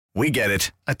We get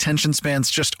it. Attention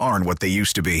spans just aren't what they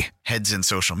used to be. Heads in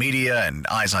social media and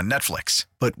eyes on Netflix.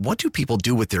 But what do people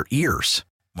do with their ears?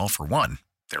 Well, for one,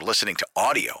 they're listening to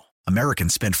audio.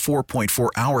 Americans spend 4.4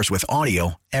 hours with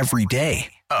audio every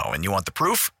day. Oh, and you want the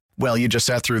proof? Well, you just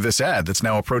sat through this ad that's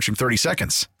now approaching 30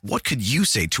 seconds. What could you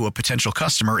say to a potential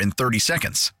customer in 30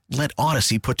 seconds? Let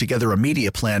Odyssey put together a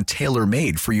media plan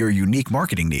tailor-made for your unique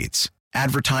marketing needs.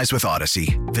 Advertise with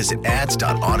Odyssey. Visit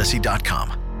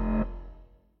ads.odyssey.com.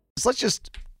 So let's just,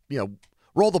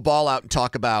 roll the ball out and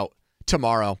talk about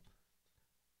tomorrow.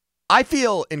 I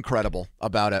feel incredible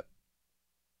about it.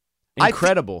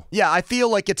 Incredible. I feel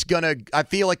like it's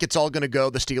all gonna go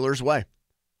the Steelers' way.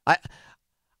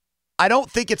 I don't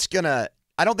think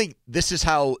this is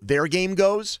how their game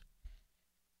goes,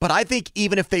 but I think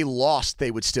even if they lost,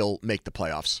 they would still make the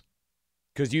playoffs.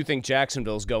 Because you think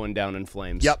Jacksonville's going down in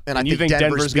flames. Yep, and I you think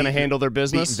Denver's going to handle their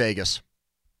business? Beating Vegas.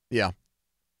 Yeah.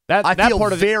 I feel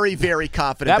very, very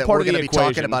confident that we're going to be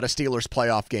talking about a Steelers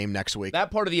playoff game next week. That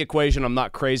part of the equation I'm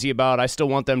not crazy about. I still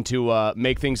want them to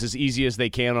make things as easy as they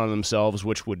can on themselves,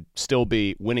 which would still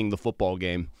be winning the football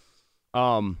game.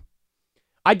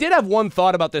 I did have one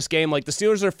thought about this game. Like, the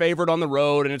Steelers are favored on the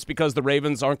road, and it's because the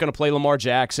Ravens aren't going to play Lamar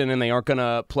Jackson, and they aren't going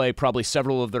to play probably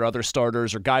several of their other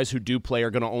starters, or guys who do play are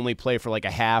going to only play for like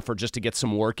a half or just to get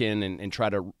some work in and try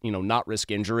to, not risk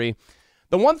injury.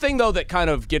 The one thing, though, that kind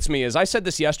of gets me is, I said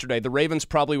this yesterday, the Ravens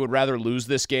probably would rather lose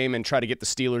this game and try to get the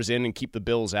Steelers in and keep the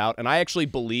Bills out. And I actually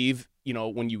believe,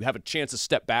 when you have a chance to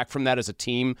step back from that as a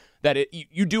team, that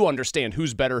you do understand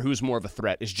who's better, who's more of a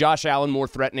threat. Is Josh Allen more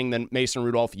threatening than Mason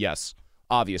Rudolph? Yes,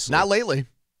 obviously. Not lately.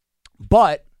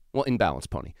 But, in balance,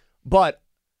 Pony. But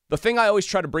the thing I always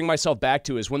try to bring myself back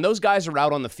to is when those guys are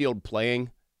out on the field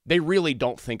playing, they really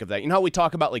don't think of that. You know how we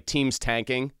talk about like teams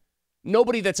tanking?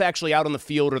 Nobody that's actually out on the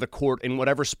field or the court in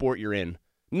whatever sport you're in,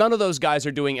 none of those guys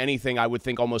are doing anything, I would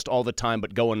think, almost all the time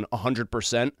but going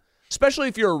 100%, especially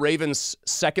if you're a Ravens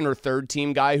second or third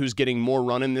team guy who's getting more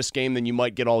run in this game than you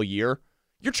might get all year.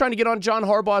 You're trying to get on John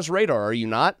Harbaugh's radar, are you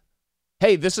not?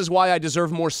 Hey, this is why I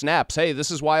deserve more snaps. Hey,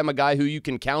 this is why I'm a guy who you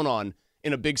can count on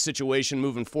in a big situation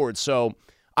moving forward. So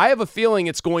I have a feeling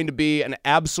it's going to be an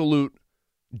absolute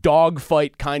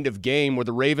dogfight kind of game where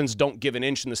the Ravens don't give an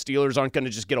inch and the Steelers aren't going to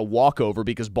just get a walkover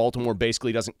because Baltimore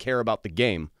basically doesn't care about the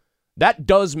game. That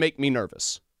does make me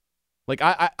nervous. Like,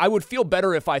 I would feel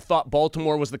better if I thought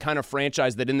Baltimore was the kind of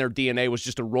franchise that in their DNA was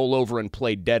just to roll over and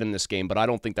play dead in this game, but I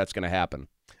don't think that's going to happen.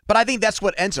 But I think that's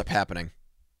what ends up happening.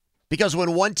 Because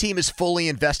when one team is fully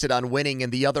invested on winning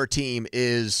and the other team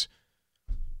is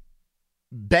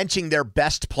benching their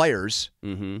best players,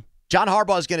 John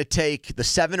Harbaugh is going to take the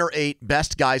 7 or 8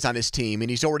 best guys on his team, and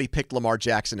he's already picked Lamar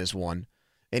Jackson as one.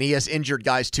 And he has injured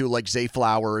guys, too, like Zay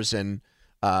Flowers and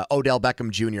Odell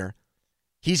Beckham Jr.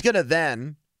 He's going to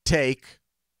then take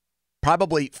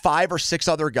probably 5 or 6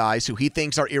 other guys who he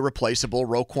thinks are irreplaceable,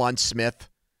 Roquan Smith,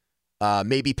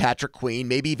 maybe Patrick Queen,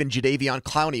 maybe even Jadeveon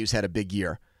Clowney, who's had a big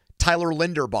year, Tyler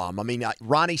Linderbaum,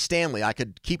 Ronnie Stanley. I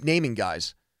could keep naming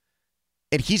guys.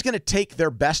 And he's going to take their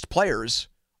best players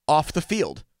off the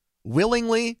field.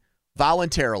 Willingly,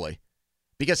 voluntarily,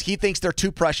 because he thinks they're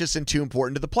too precious and too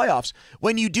important to the playoffs.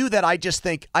 When you do that, I just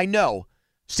think, I know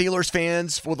Steelers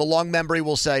fans with a long memory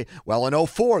will say, well, in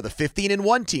 2004, the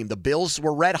 15-1 team, the Bills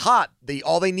were red hot.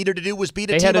 All they needed to do was beat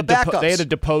a team of backups. They had a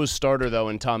deposed starter, though,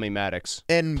 in Tommy Maddox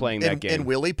playing that game. And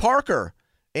Willie Parker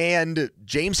and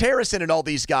James Harrison and all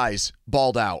these guys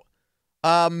balled out.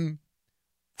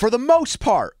 For the most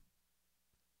part,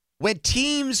 when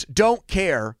teams don't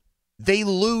care, they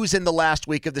lose in the last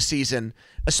week of the season,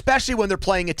 especially when they're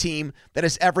playing a team that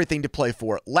has everything to play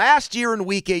for. Last year in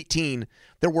Week 18,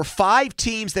 there were 5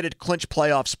 teams that had clinched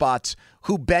playoff spots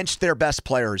who benched their best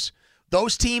players.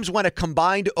 Those teams went a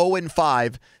combined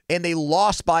 0-5, and they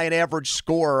lost by an average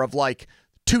score of like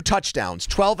 2 touchdowns.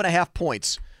 12.5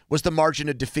 points was the margin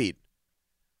of defeat.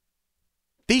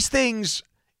 These things,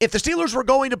 if the Steelers were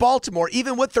going to Baltimore,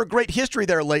 even with their great history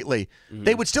there lately,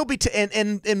 they would still be,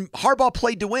 and Harbaugh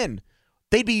played to win.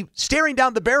 They'd be staring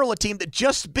down the barrel of a team that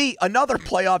just beat another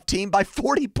playoff team by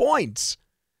 40 points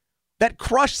that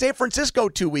crushed San Francisco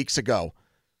 2 weeks ago.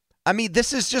 I mean,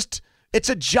 this is just, it's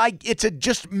a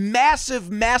just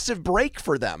massive, massive break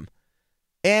for them.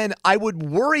 And I would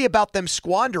worry about them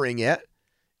squandering it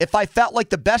if I felt like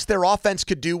the best their offense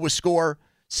could do was score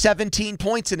 17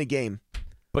 points in a game.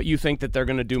 But you think that they're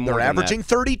going to do more They're than averaging that?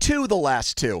 32 the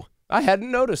last 2. I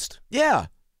hadn't noticed. Yeah.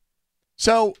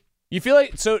 So you feel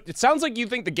like, so it sounds like you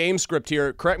think the game script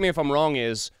here, correct me if I'm wrong,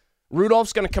 is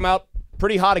Rudolph's going to come out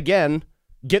pretty hot again.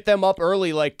 get them up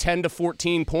early like 10 to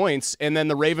 14 points, and then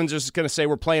the Ravens are just going to say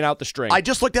we're playing out the string. I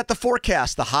just looked at the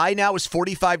forecast. The high now is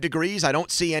 45 degrees. I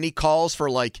don't see any calls for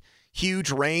like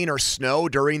huge rain or snow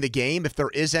during the game. If there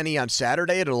is any on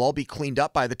Saturday, it'll all be cleaned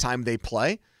up by the time they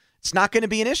play. It's not going to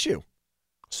be an issue.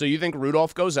 So you think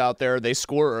Rudolph goes out there, they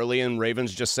score early, and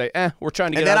Ravens just say, we're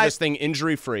trying to get out of this thing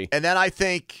injury-free. And then I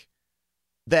think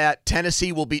that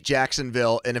Tennessee will beat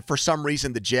Jacksonville, and if for some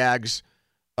reason the Jags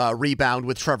rebound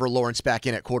with Trevor Lawrence back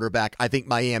in at quarterback, I think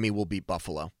Miami will beat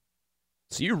Buffalo.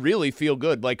 So you really feel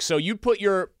good. So you'd put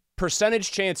your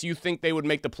percentage chance you think they would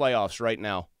make the playoffs right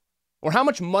now. Or how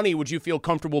much money would you feel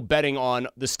comfortable betting on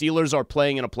the Steelers are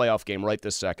playing in a playoff game right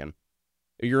this second?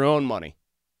 Your own money.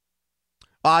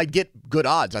 I'd get good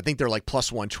odds. I think they're like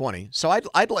plus 120. So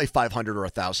I'd lay $500 or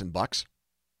 $1,000.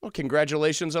 Well,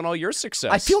 congratulations on all your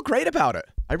success. I feel great about it.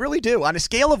 I really do. On a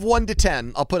scale of 1 to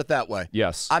 10, I'll put it that way.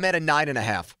 Yes. I'm at a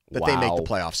 9.5 that they make the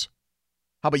playoffs.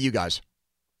 How about you guys?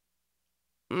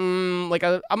 I'm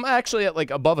actually at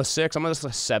like above a 6. I'm at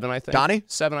a 7, I think. Donnie?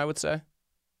 7, I would say.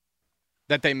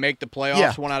 That they make the playoffs,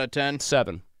 Yeah. 1 out of 10?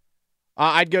 7.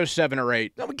 I'd go 7 or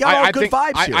 8. No, we got all good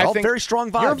vibes here. All very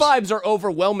strong vibes. Your vibes are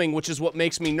overwhelming, which is what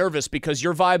makes me nervous because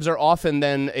your vibes are often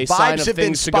then a sign of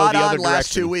things to go the other direction. Vibes have been spot on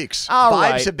last 2 weeks. All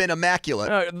vibes right. have been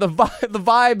immaculate. The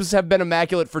vibes have been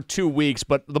immaculate for 2 weeks,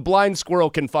 but the blind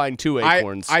squirrel can find 2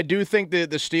 acorns. I do think the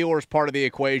Steelers part of the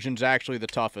equation is actually the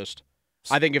toughest.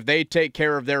 I think if they take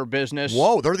care of their business.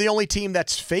 Whoa, they're the only team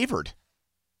that's favored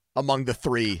among the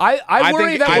three. I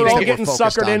worry that we're all getting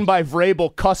suckered in by by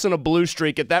Vrabel cussing a blue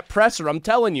streak at that presser. I'm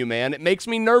telling you, man, it makes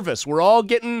me nervous. We're all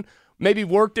getting maybe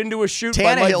worked into a shoot by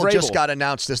Mike Vrabel. Tannehill just got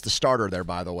announced as the starter there,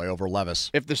 by the way, over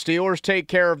Levis. If the Steelers take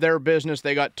care of their business,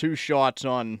 they got 2 shots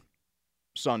on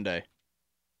Sunday.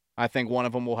 I think one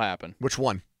of them will happen. Which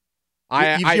one?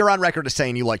 You're you're on record as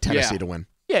saying you like Tennessee to win.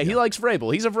 Yeah, he likes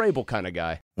Vrabel. He's a Vrabel kind of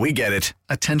guy. We get it.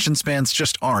 Attention spans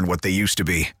just aren't what they used to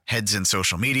be. Heads in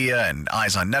social media and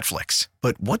eyes on Netflix.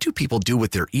 But what do people do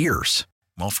with their ears?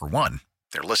 Well, for one,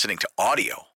 they're listening to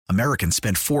audio. Americans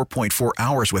spend 4.4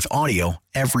 hours with audio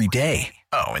every day.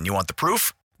 Oh, and you want the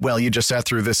proof? Well, you just sat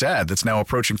through this ad that's now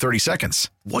approaching 30 seconds.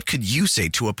 What could you say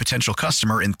to a potential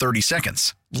customer in 30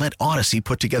 seconds? Let Odyssey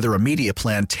put together a media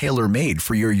plan tailor-made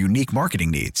for your unique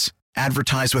marketing needs.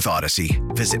 Advertise with Odyssey.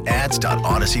 Visit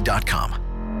ads.odyssey.com.